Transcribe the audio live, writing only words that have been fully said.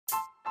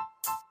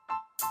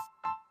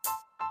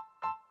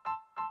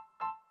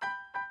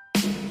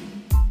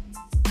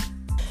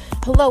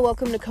Hello,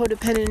 welcome to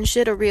Codependent and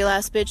Shit, a real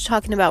ass bitch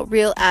talking about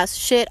real ass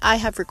shit. I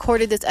have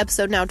recorded this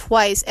episode now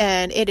twice,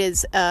 and it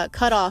is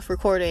cut off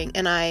recording,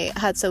 and I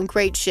had some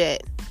great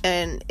shit,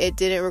 and it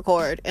didn't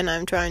record, and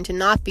I'm trying to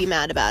not be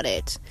mad about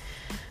it.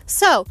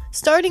 So,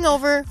 starting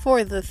over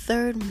for the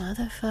third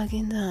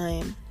motherfucking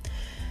time.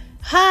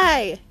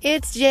 Hi,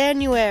 it's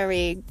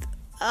January.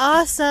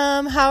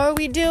 Awesome. How are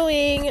we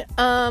doing?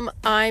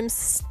 I'm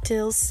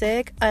still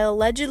sick.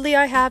 Allegedly,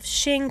 I have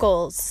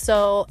shingles,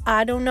 so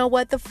I don't know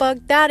what the fuck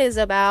that is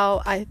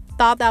about. I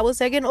thought that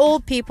was like an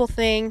old people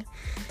thing.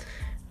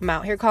 I'm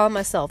out here calling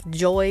myself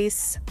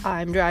Joyce.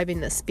 I'm driving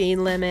the speed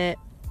limit.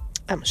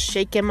 I'm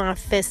shaking my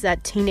fists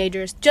at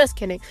teenagers. Just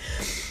kidding.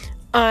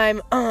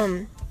 I'm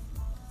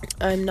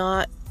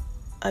not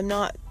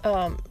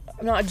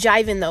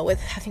jiving though with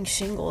having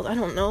shingles. I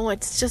don't know.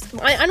 It's just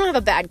I don't have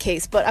a bad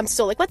case, but I'm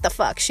still like, what the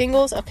fuck?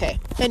 Shingles? Okay.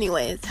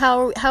 Anyways,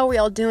 how are we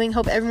all doing?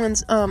 Hope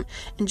everyone's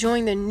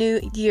enjoying the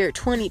new year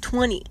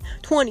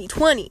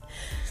 2020.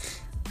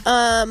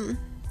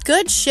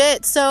 Good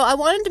shit. So I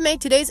wanted to make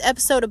today's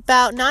episode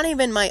about not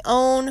even my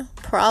own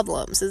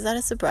problems. Is that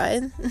a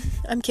surprise?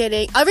 I'm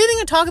kidding. Everything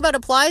I talk about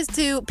applies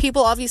to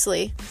people,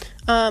 obviously.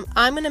 I'm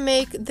gonna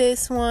make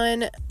this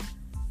one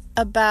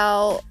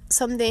about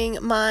something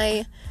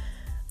my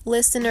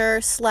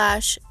listener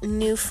 /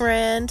 new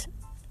friend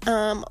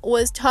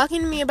was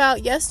talking to me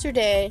about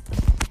yesterday,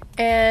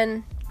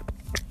 and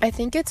I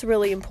think it's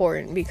really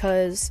important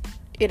because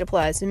it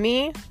applies to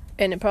me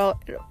and it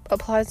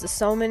applies to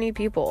so many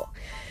people,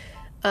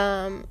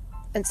 and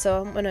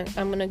so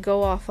I'm gonna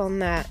go off on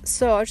that.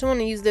 So I just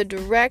want to use the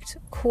direct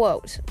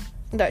quote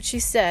that she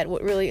said.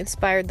 What really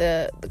inspired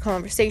the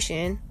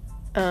conversation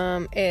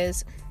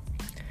is,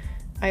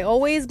 I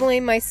always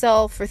blame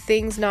myself for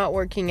things not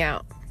working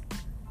out.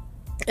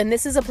 And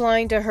this is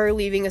applying to her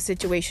leaving a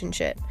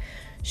situationship.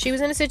 She was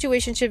in a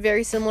situationship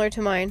very similar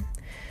to mine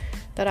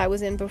that I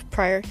was in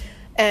prior,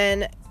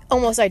 and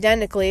almost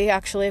identically,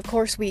 actually. Of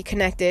course we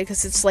connected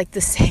because it's like the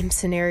same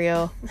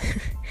scenario.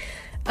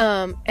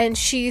 And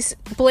she's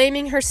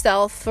blaming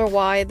herself for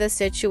why the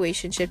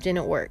situationship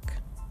didn't work.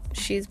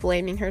 She's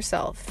blaming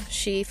herself.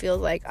 She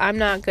feels like, I'm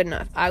not good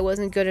enough. I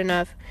wasn't good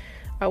enough.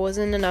 I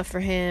wasn't enough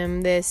for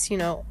him.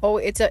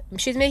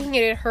 She's making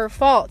it her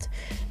fault.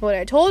 What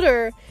I told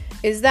her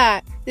is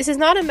that this is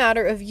not a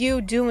matter of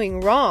you doing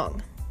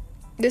wrong.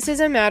 This is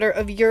a matter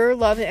of your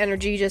love and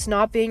energy just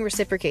not being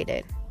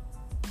reciprocated.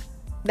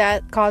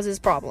 That causes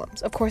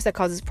problems. Of course that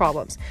causes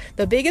problems.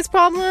 The biggest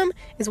problem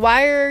is,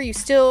 why are you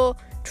still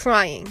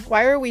trying?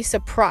 Why are we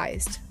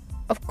surprised?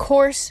 Of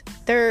course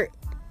they're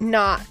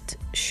not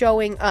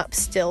showing up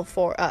still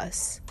for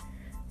us.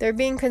 They're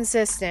being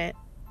consistent.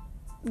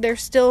 They're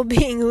still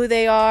being who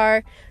they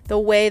are, the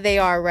way they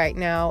are right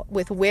now,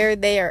 with where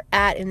they are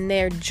at in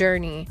their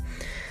journey.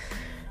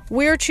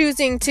 We're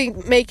choosing to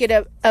make it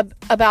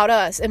about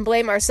us and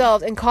blame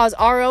ourselves and cause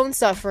our own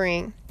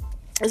suffering.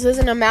 This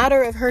isn't a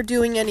matter of her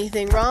doing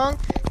anything wrong.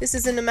 This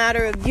isn't a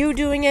matter of you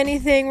doing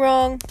anything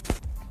wrong.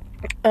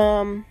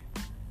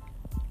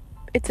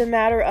 It's a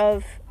matter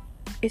of,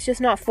 it's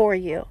just not for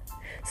you.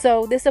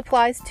 So this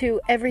applies to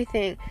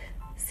everything.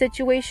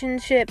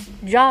 Situationships,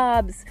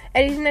 jobs,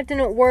 anything that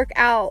didn't work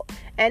out,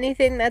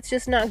 anything that's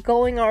just not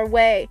going our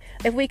way.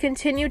 If we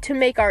continue to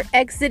make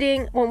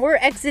when we're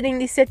exiting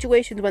these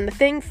situations, when the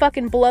thing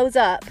fucking blows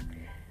up,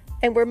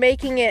 and we're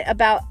making it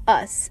about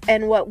us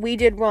and what we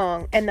did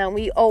wrong, and that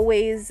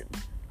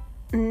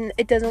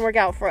it doesn't work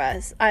out for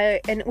us,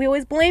 and we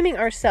always blaming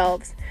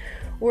ourselves,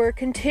 we're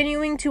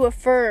continuing to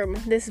affirm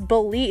this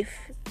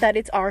belief that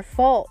it's our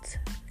fault,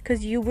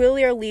 because you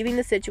really are leaving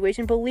the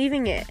situation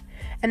believing it.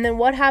 And then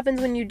what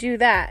happens when you do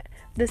that?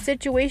 The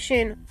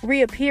situation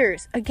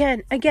reappears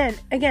again,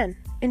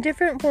 in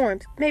different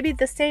forms. Maybe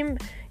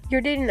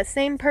you're dating the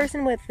same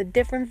person with a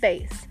different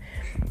face.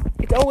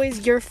 It's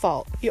always your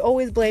fault. You're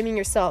always blaming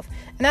yourself.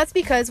 And that's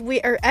because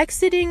we are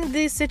exiting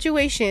these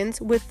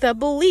situations with the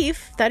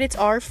belief that it's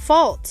our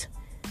fault.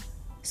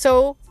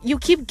 So you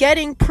keep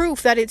getting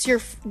proof that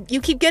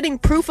you keep getting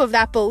proof of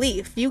that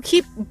belief. You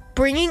keep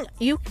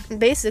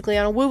basically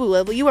on a woo-woo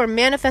level, you are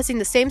manifesting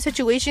the same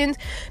situations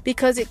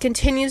because it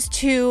continues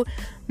to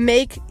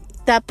make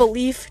that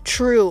belief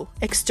true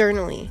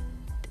externally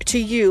to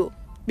you.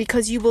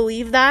 Because you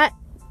believe that,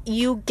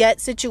 you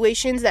get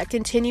situations that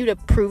continue to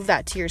prove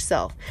that to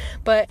yourself.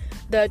 But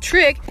the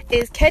trick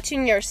is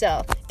catching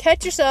yourself.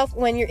 Catch yourself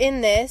when you're in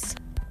this,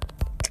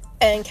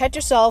 and catch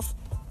yourself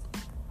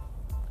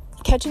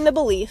catching the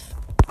belief,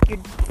 your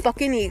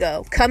fucking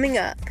ego coming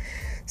up,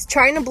 it's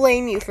trying to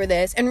blame you for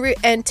this,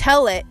 and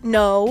tell it,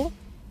 no,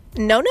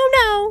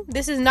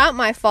 this is not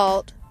my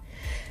fault.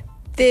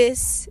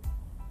 This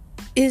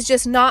is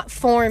just not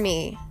for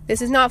me.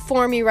 This is not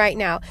for me right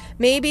now.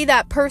 Maybe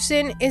that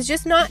person is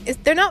just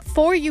they're not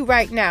for you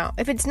right now.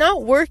 If it's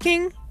not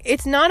working,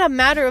 it's not a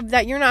matter of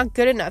that you're not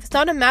good enough. It's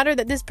not a matter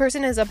that this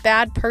person is a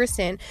bad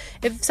person.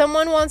 If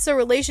someone wants a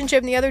relationship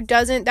and the other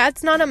doesn't,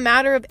 that's not a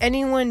matter of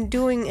anyone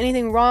doing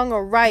anything wrong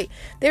or right.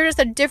 They're just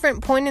a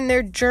different point in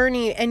their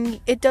journey, and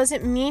it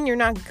doesn't mean you're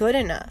not good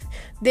enough.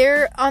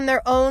 They're on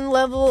their own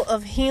level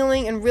of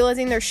healing and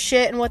realizing their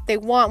shit and what they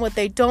want, what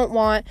they don't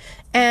want,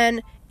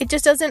 and it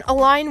just doesn't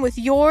align with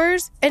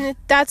yours, and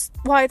that's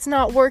why it's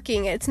not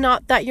working. It's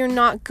not that you're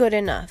not good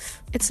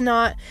enough. It's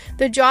not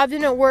the job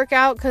didn't work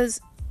out because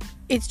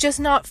it's just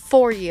not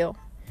for you.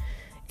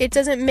 It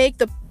doesn't make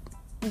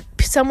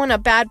someone a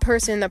bad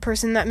person, the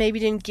person that maybe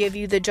didn't give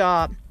you the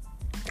job,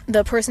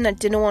 the person that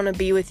didn't want to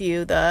be with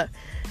you,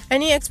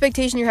 any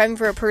expectation you're having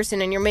for a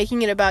person and you're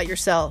making it about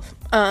yourself.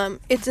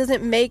 It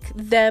doesn't make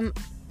them,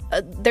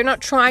 they're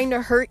not trying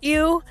to hurt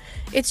you.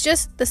 It's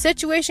just the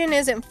situation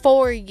isn't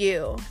for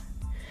you.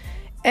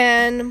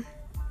 And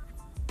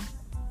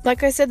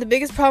like I said, the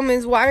biggest problem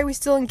is, why are we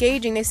still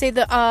engaging? They say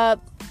the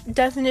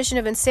definition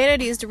of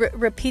insanity is to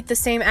repeat the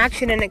same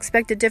action and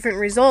expect a different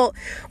result.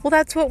 Well,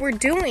 that's what we're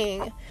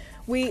doing.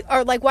 We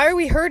are like, why are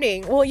we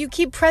hurting? Well, you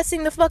keep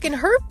pressing the fucking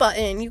hurt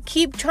button. You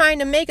keep trying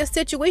to make a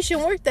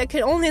situation work that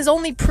is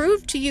only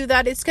prove to you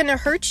that it's gonna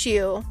hurt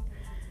you.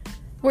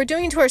 We're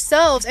doing it to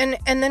ourselves, and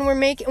then we're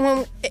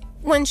making,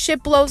 when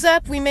shit blows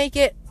up, we make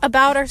it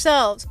about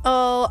ourselves.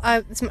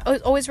 It's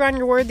always around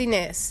your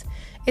worthiness.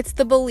 It's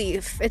the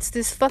belief. It's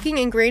this fucking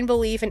ingrained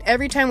belief. And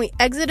every time we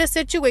exit a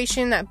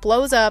situation that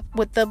blows up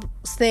with the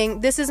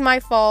thing, this is my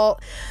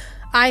fault,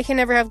 I can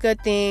never have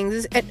good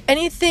things,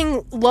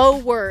 anything low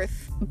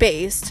worth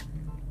based,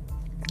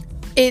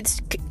 it's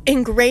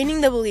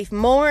ingraining the belief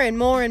more and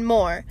more and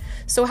more.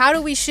 So how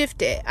do we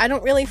shift it? I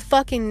don't really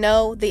fucking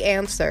know the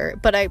answer,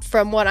 but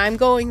from what I'm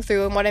going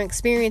through and what I'm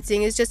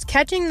experiencing is just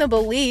catching the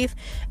belief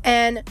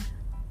and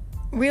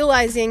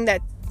realizing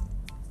that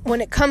when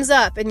it comes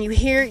up and you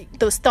hear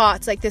those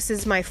thoughts like, this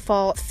is my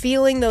fault,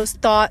 feeling those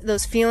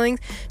feelings,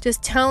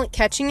 just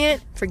catching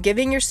it,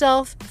 forgiving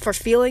yourself for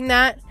feeling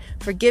that,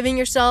 forgiving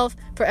yourself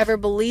for ever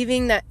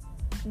believing that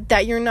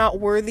you're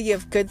not worthy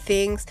of good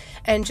things,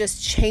 and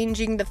just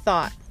changing the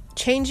thought,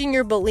 changing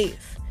your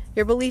belief.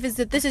 Your belief is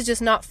that this is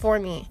just not for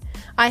me.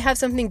 I have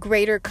something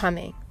greater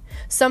coming.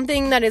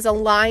 Something that is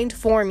aligned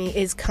for me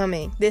is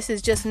coming. This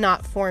is just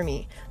not for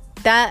me.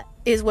 That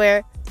is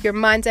where your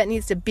mindset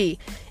needs to be.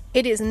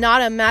 It is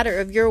not a matter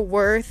of your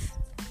worth.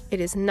 It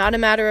is not a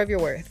matter of your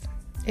worth.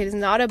 It is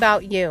not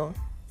about you.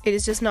 It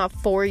is just not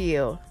for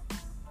you.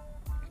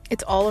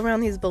 It's all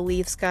around these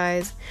beliefs,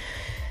 guys.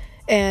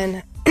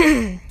 And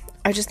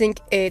I just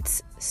think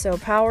it's so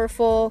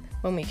powerful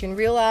when we can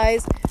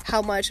realize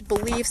how much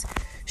beliefs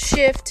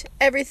shift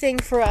everything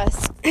for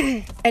us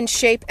and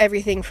shape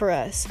everything for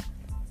us.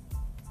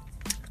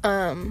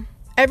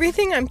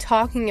 Everything I'm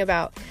talking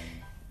about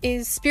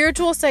is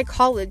spiritual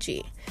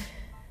psychology.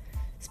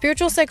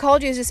 Spiritual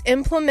psychology is just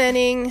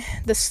implementing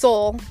the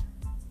soul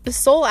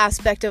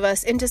aspect of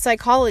us into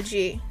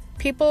psychology.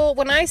 People,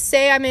 when I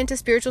say I'm into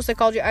spiritual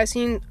psychology, I've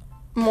seen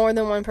more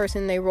than one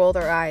person, they roll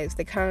their eyes.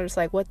 They kind of just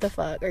like, what the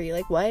fuck? Are you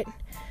like, what?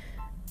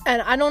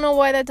 And I don't know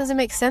why that doesn't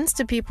make sense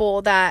to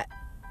people, that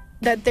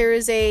there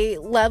is a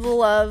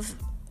level of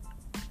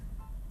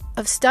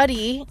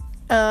study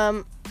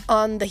on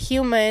the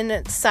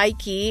human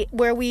psyche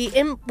where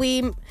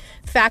we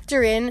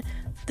factor in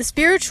the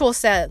spiritual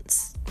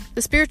sense,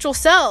 the spiritual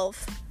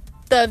self,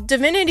 the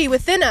divinity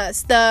within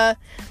us, the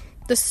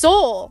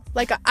soul.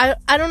 Like, I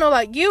don't know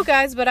about you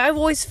guys, but I've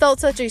always felt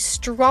such a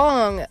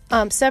strong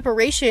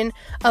separation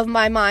of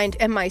my mind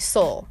and my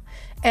soul.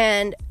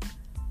 And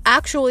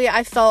actually,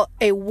 I felt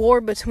a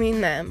war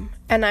between them.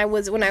 And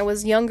when I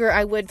was younger,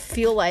 I would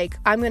feel like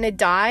I'm going to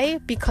die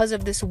because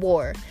of this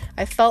war.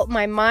 I felt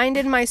my mind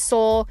and my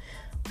soul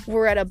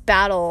were at a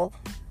battle,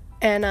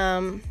 and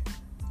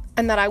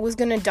that I was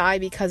going to die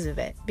because of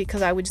it,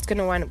 because I was just going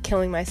to wind up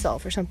killing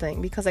myself or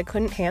something, because I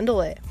couldn't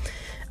handle it.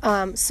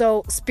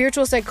 So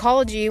spiritual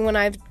psychology, when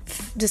I've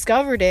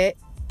discovered it,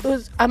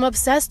 I'm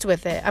obsessed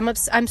with it.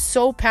 I'm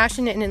so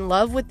passionate and in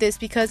love with this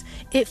because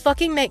it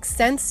fucking makes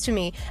sense to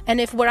me.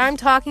 And if what I'm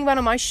talking about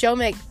on my show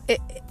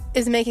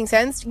is making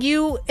sense,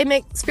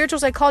 spiritual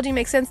psychology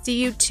makes sense to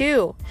you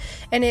too.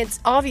 And it's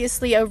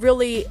obviously a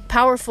really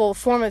powerful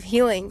form of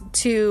healing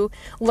to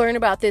learn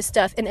about this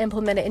stuff and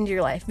implement it into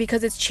your life,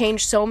 because it's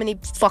changed so many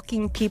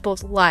fucking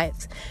people's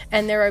lives.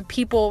 And there are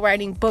people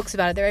writing books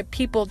about it. There are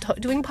people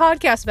doing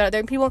podcasts about it.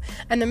 There are people,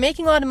 and they're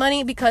making a lot of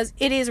money because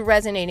it is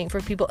resonating for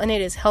people and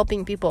it is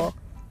helping people.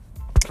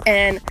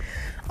 And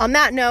on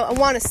that note, I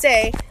want to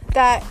say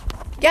that,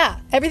 yeah,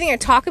 everything I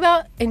talk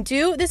about and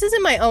do, this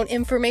isn't my own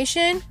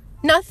information.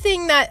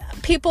 Nothing that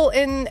people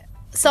in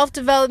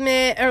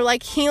self-development or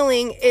like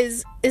healing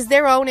is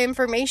their own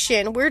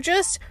information. We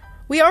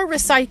are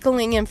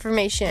recycling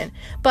information,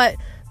 but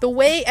the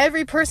way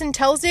every person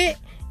tells it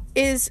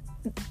is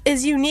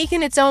unique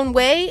in its own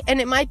way, and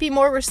it might be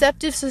more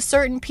receptive to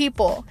certain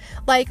people.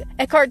 Like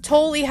Eckhart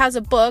Tolle has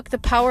a book, The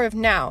Power of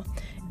Now.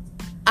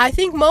 I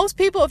think most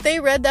people, if they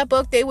read that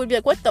book, they would be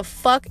like, what the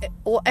fuck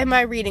am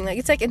I reading? Like,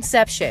 it's like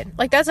Inception.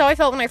 Like, that's how I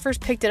felt when I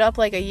first picked it up,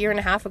 like, a year and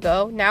a half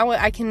ago. Now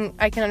I can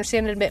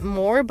understand it a bit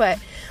more, but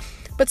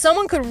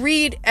someone could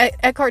read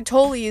Eckhart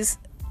Tolle's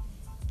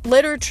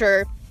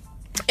literature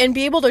and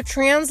be able to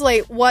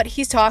translate what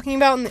he's talking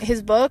about in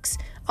his books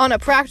on a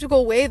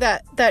practical way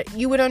that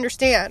you would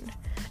understand.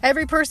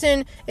 Every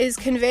person is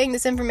conveying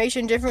this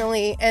information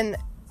differently, and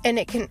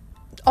it can,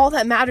 all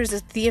that matters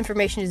is the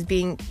information is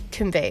being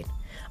conveyed.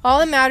 All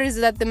that matters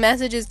is that the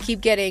messages keep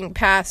getting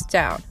passed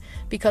down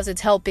because it's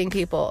helping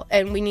people,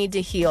 and we need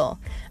to heal.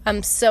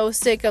 I'm so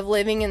sick of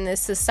living in this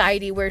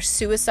society where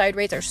suicide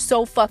rates are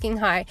so fucking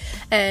high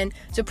and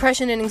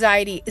depression and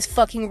anxiety is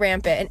fucking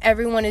rampant, and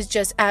everyone is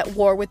just at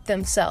war with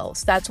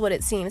themselves. That's what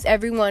it seems.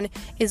 Everyone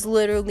is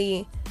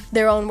literally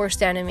their own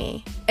worst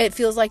enemy. It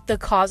feels like the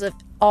cause of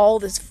all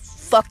this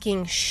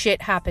fucking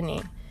shit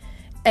happening.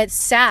 It's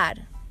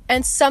sad.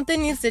 And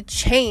something needs to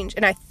change.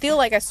 And I feel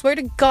like, I swear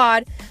to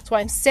God, that's why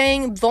I'm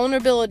saying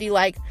vulnerability,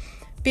 like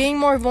being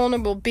more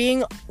vulnerable,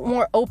 being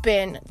more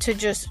open to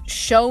just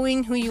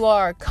showing who you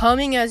are,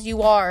 coming as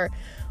you are,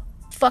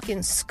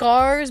 fucking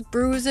scars,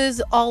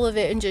 bruises, all of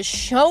it, and just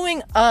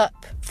showing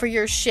up for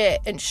your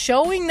shit and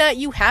showing that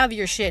you have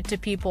your shit to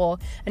people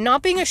and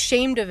not being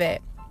ashamed of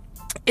it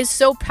is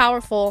so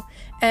powerful.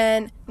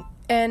 And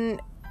it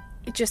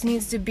just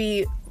needs to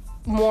be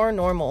more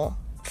normal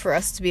for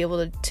us to be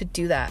able to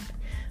do that.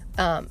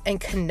 And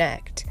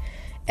connect.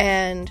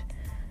 And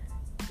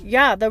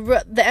yeah,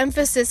 the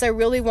emphasis I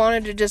really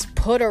wanted to just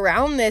put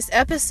around this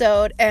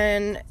episode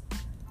and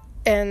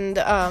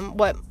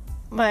what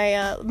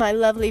my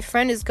lovely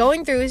friend is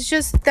going through is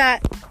just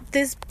that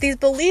these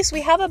beliefs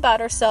we have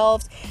about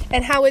ourselves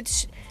and how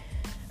it's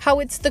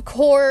the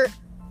core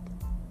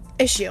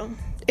issue.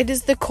 It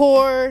is the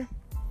core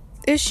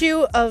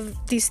issue of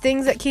these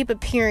things that keep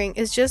appearing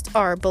is just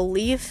our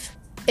belief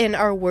in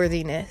our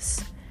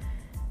worthiness.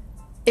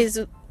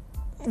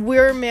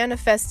 We're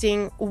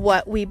manifesting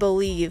what we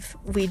believe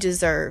we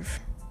deserve.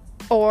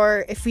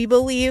 Or if we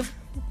believe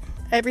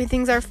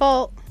everything's our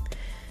fault,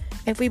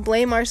 if we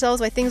blame ourselves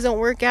why things don't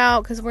work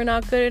out because we're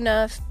not good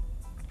enough,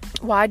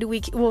 why do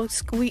we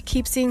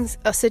keep seeing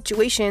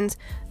situations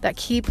that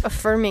keep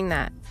affirming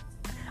that?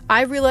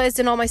 I realized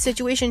in all my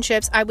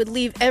situationships, I would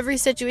leave every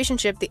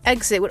situationship, the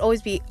exit would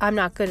always be, I'm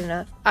not good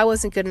enough. I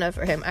wasn't good enough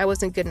for him. I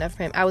wasn't good enough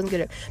for him. I wasn't good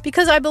enough.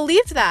 Because I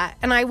believed that.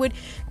 And I would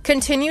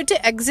continue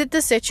to exit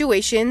the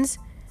situations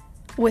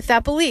with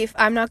that belief.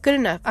 I'm not good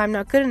enough. I'm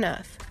not good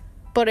enough.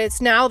 But it's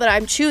now that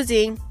I'm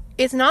choosing,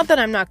 it's not that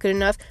I'm not good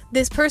enough.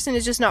 This person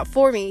is just not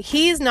for me.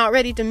 He's not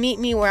ready to meet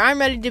me where I'm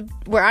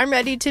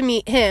ready to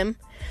meet him.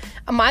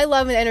 My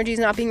love and energy is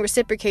not being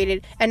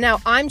reciprocated, and now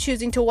I'm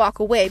choosing to walk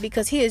away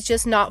because he is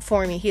just not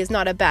for me. He is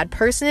not a bad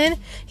person.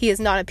 He is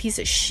not a piece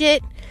of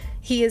shit.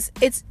 He's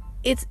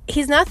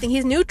nothing.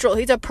 He's neutral.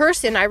 He's a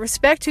person. I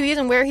respect who he is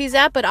and where he's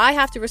at, but I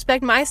have to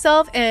respect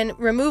myself and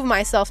remove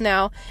myself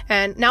now.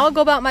 And now I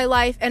go about my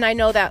life, and I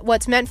know that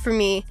what's meant for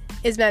me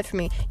is meant for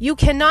me. You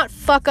cannot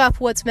fuck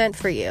up what's meant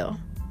for you.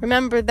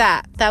 Remember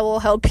that. That will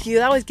help you.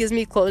 That always gives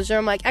me closure.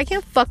 I'm like, I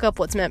can't fuck up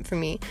what's meant for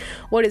me.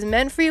 What is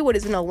meant for you, what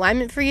is in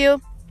alignment for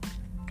you,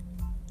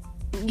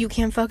 you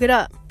can't fuck it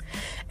up.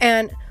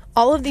 And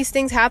all of these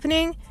things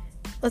happening,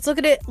 let's look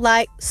at it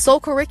like soul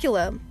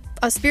curriculum.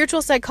 A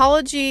spiritual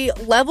psychology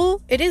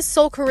level, it is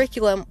soul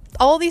curriculum.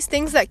 All these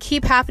things that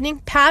keep happening,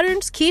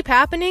 patterns keep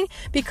happening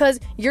because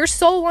your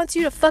soul wants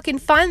you to fucking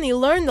finally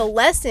learn the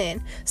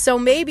lesson. So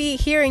maybe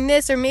hearing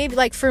this, or maybe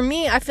like for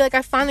me, I feel like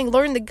I finally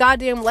learned the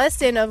goddamn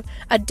lesson of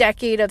a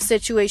decade of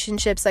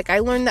situationships. Like I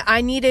learned that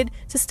I needed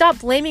to stop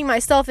blaming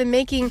myself and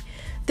making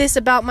this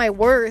about my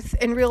worth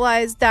and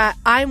realize that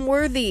I'm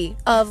worthy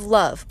of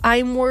love.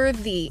 I'm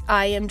worthy.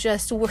 I am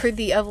just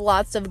worthy of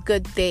lots of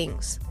good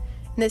things.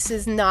 This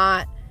is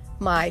not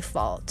my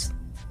fault.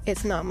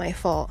 It's not my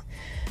fault.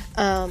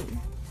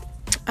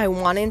 I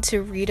wanted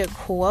to read a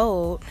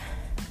quote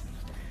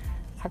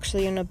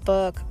actually in a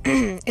book.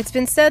 It's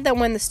been said that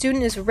when the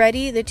student is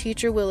ready, the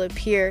teacher will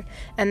appear,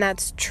 and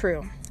that's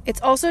true.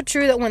 It's also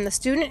true that when the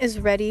student is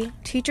ready,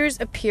 teachers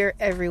appear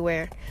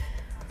everywhere.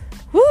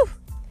 Woo!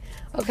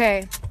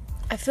 Okay,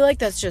 I feel like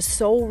that's just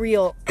so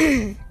real.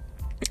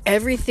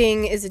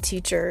 Everything is a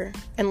teacher.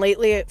 And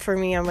lately for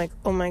me, I'm like,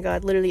 oh my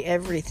God, literally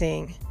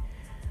everything.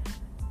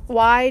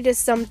 Why does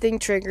something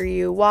trigger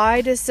you?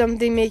 Why does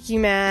something make you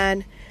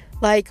mad?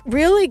 Like,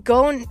 really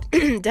go in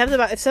depth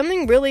about, if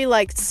something really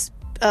like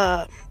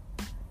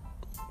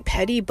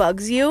petty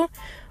bugs you,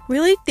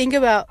 really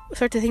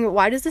start to think about,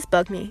 why does this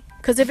bug me?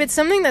 Because if it's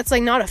something that's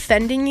like not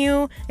offending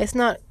you, it's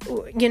not,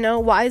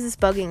 why is this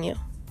bugging you?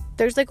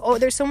 There's like,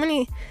 there's so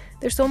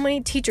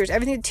many teachers,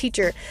 everything's a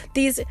teacher.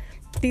 These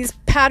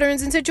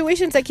patterns and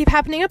situations that keep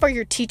happening up are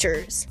your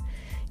teachers.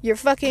 You're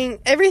fucking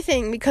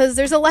everything, because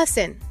there's a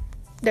lesson.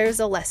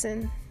 There's a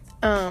lesson.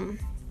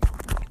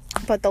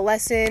 But the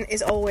lesson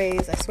is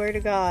always, I swear to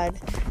God,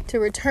 to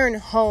return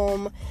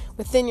home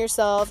within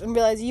yourself and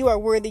realize you are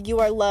worthy, you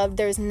are loved.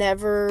 There's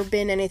never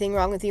been anything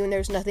wrong with you, and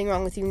there's nothing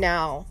wrong with you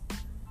now.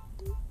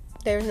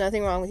 There's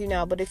nothing wrong with you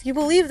now. But if you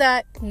believe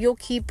that, you'll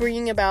keep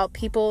bringing about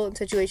people and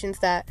situations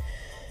that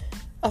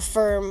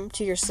affirm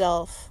to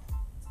yourself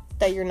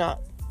that you're not,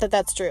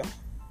 that's true.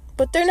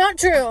 But they're not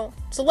true.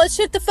 So let's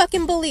shift the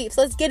fucking beliefs.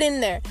 Let's get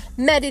in there.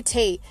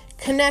 Meditate.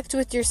 Connect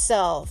with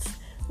yourself.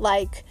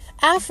 Like,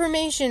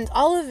 affirmations,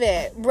 all of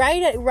it.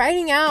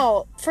 Writing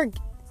out. For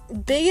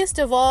biggest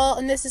of all,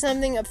 and this is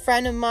something a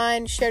friend of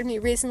mine shared with me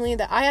recently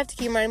that I have to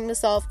keep reminding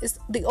myself, is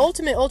the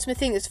ultimate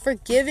thing is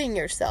forgiving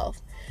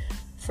yourself.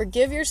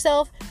 Forgive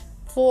yourself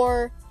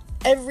for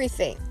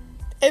everything.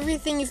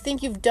 Everything you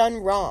think you've done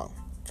wrong.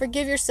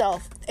 Forgive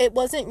yourself. It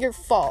wasn't your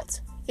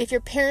fault. If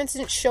your parents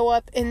didn't show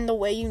up in the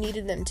way you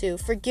needed them to,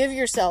 forgive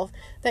yourself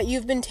that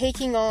you've been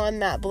taking on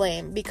that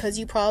blame, because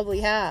you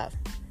probably have.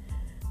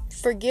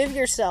 Forgive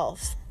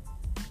yourself.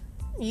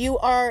 You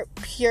are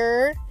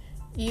pure.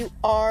 You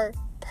are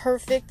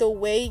perfect the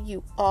way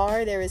you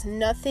are. There is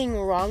nothing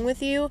wrong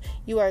with you.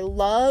 You are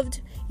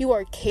loved. You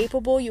are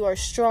capable. You are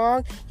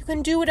strong. You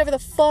can do whatever the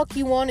fuck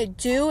you want to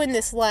do in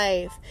this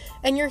life.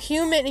 And you're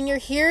human and you're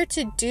here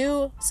to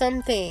do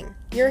something.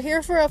 You're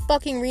here for a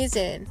fucking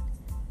reason.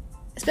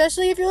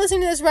 Especially if you're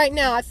listening to this right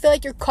now. I feel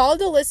like you're called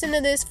to listen to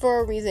this for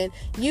a reason.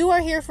 You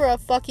are here for a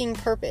fucking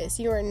purpose.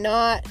 You are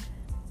not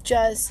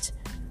just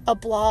a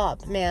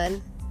blob,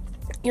 man.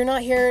 You're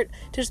not here to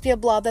just be a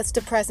blob that's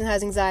depressed and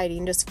has anxiety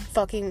and just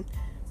fucking...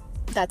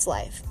 That's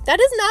life. That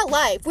is not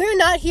life. We're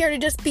not here to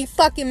just be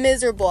fucking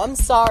miserable. I'm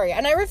sorry.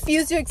 And I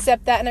refuse to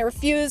accept that. And I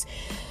refuse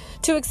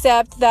to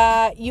accept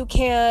that you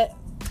can't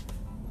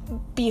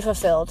be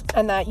fulfilled.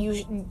 And that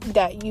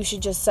you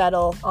should just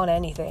settle on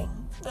anything.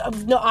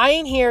 No, I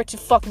ain't here to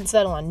fucking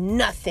settle on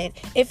nothing.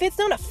 If it's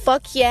not a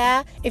fuck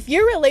yeah, if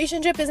your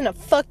relationship isn't a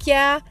fuck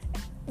yeah,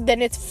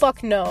 then it's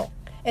fuck no.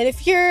 And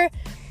if your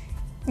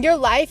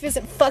life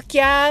isn't fuck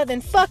yeah,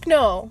 then fuck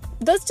no.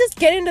 Let's just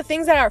get into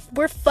things that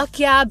we're fuck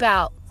yeah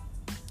about.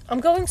 I'm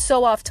going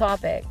so off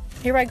topic.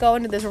 Here I go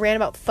into this rant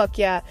about fuck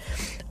yeah.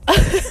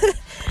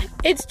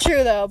 It's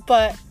true though,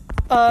 but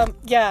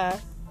yeah.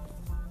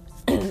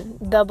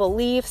 The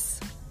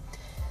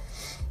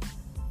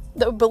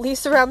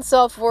beliefs around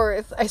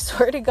self-worth, I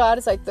swear to God,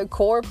 is like the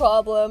core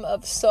problem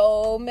of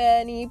so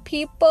many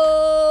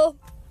people.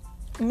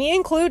 Me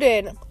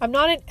included. I'm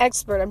not an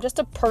expert. I'm just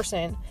a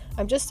person.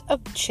 I'm just a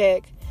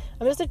chick.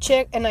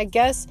 And I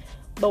guess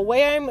the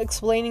way I'm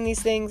explaining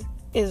these things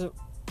is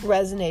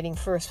resonating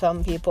for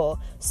some people.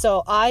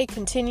 So I'm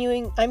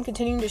continuing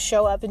to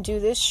show up and do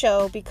this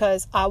show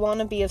because I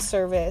want to be of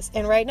service.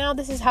 And right now,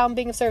 this is how I'm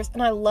being of service.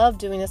 And I love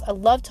doing this. I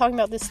love talking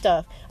about this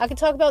stuff. I could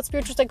talk about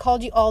spiritual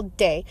psychology all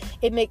day.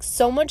 It makes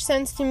so much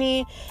sense to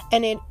me.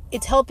 And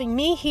it's helping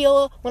me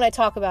heal when I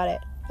talk about it.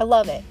 I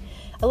love it.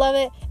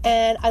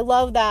 And I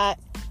love that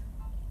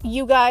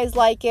you guys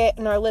like it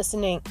and are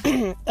listening.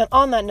 And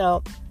on that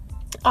note,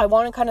 I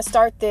want to kind of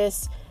start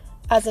this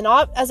as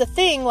a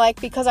thing, like,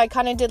 because I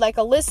kind of did like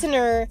a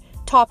listener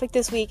topic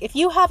this week. If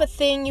you have a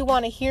thing you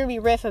want to hear me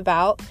riff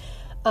about,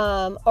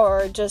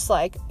 or just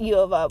like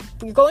you're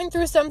going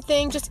through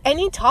something, just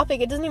any topic,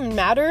 it doesn't even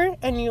matter,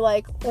 and you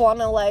like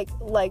want to like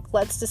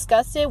let's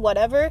discuss it,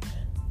 whatever,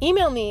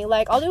 email me.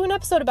 Like, I'll do an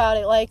episode about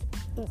it. Like,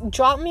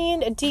 drop me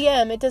a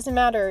DM. It doesn't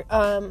matter.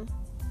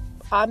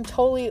 I'm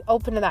totally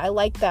open to that. I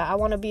like that. I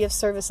want to be of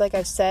service, like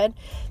I've said.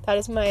 That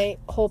is my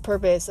whole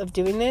purpose of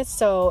doing this.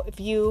 So if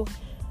you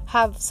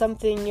have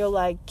something you're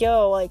like,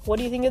 yo, like, what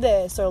do you think of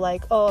this? Or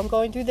like, oh, I'm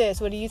going through this,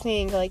 what do you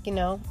think? Like, you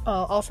know,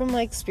 all from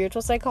like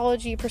spiritual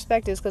psychology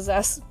perspectives, because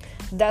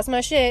that's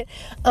my shit.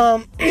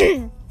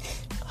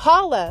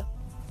 Holla.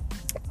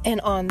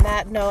 And on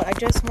that note, I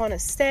just want to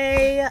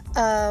say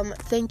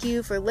thank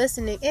you for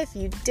listening. If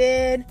you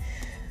did,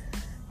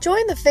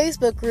 join the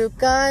Facebook group,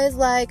 guys.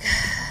 Like,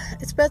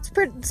 it's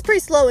pretty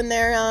slow in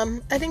there.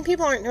 I think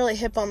people aren't really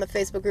hip on the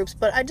Facebook groups,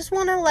 but I just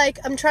want to, like,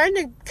 I'm trying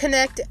to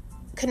connect.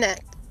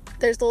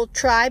 There's a little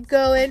tribe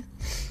going.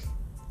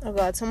 Oh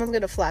God, someone's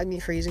gonna flag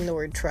me for using the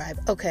word tribe.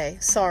 Okay,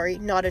 sorry,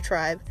 not a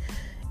tribe.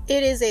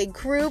 It is a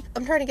group.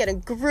 I'm trying to get a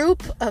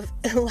group of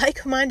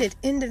like-minded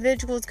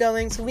individuals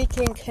going so we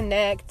can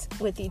connect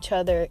with each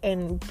other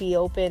and be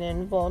open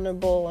and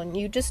vulnerable, and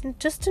you just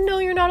to know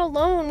you're not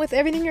alone with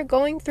everything you're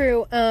going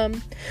through.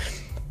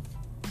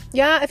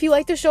 Yeah, if you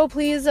like the show,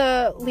 please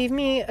leave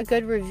me a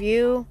good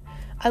review.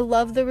 I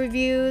love the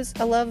reviews.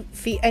 I love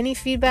any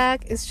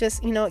feedback. It's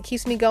just, you know, it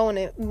keeps me going.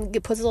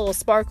 It puts a little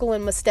sparkle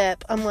in my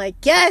step. I'm like,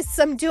 yes,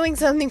 I'm doing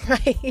something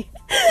right.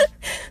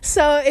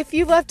 So if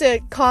you left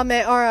a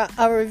comment or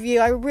a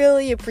review, I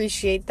really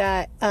appreciate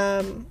that.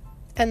 And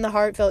the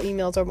heartfelt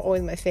emails are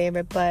always my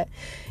favorite. But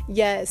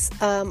yes,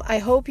 I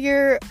hope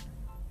you're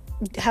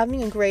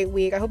having a great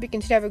week. I hope you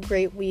continue to have a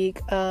great week.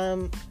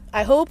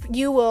 I hope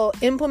you will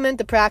implement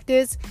the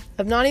practice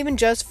of not even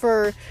just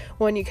for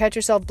when you catch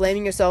yourself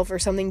blaming yourself or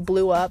something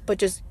blew up, but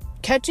just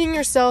catching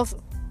yourself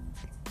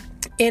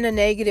in a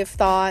negative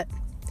thought,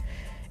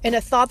 in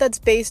a thought that's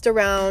based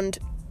around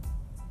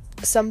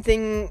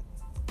something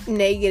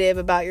negative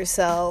about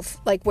yourself,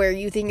 like where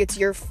you think it's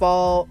your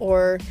fault,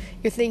 or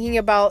you're thinking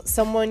about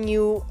someone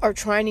you are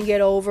trying to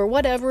get over,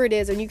 whatever it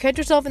is, and you catch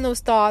yourself in those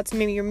thoughts,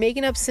 maybe you're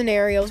making up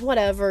scenarios,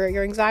 whatever,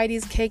 your anxiety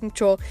is taking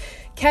control,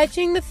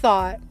 catching the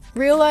thought,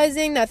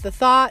 realizing that the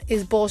thought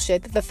is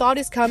bullshit, that the thought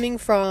is coming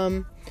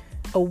from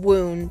a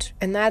wound,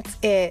 and that's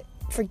it.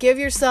 Forgive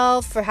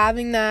yourself for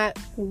having that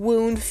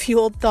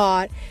wound-fueled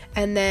thought,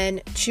 and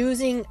then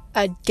choosing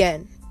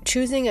again,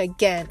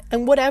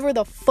 and whatever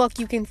the fuck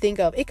you can think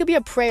of. It could be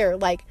a prayer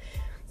like,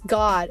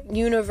 God,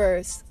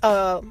 universe,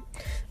 I'm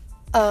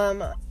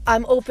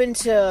open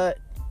to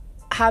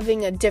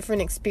having a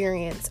different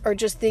experience, or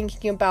just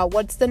thinking about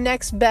what's the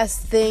next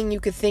best thing you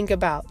could think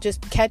about.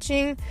 Just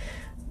catching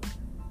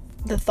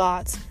the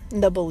thoughts,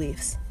 the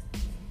beliefs.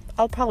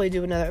 I'll probably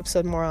do another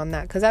episode more on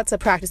that, because that's a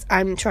practice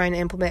I'm trying to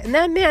implement. And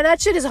then, man,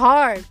 that shit is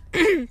hard.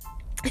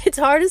 It's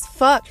hard as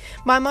fuck.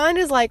 My mind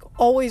is like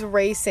always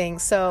racing.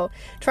 So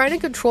trying to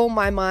control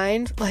my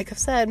mind, like I've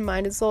said,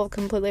 mind and soul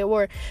completely at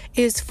war,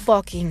 is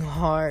fucking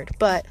hard.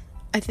 But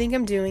I think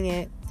I'm doing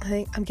it. I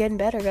think I'm getting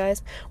better,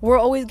 guys. We're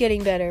always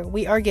getting better.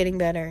 We are getting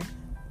better.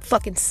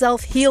 Fucking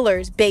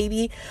self-healers,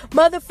 baby.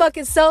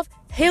 Motherfucking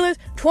self-healers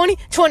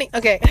 2020.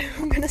 Okay,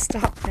 I'm gonna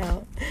stop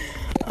now.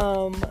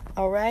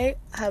 Alright.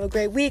 Have a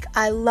great week.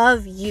 I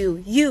love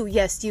you.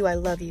 Yes, you. I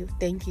love you.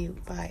 Thank you.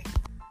 Bye.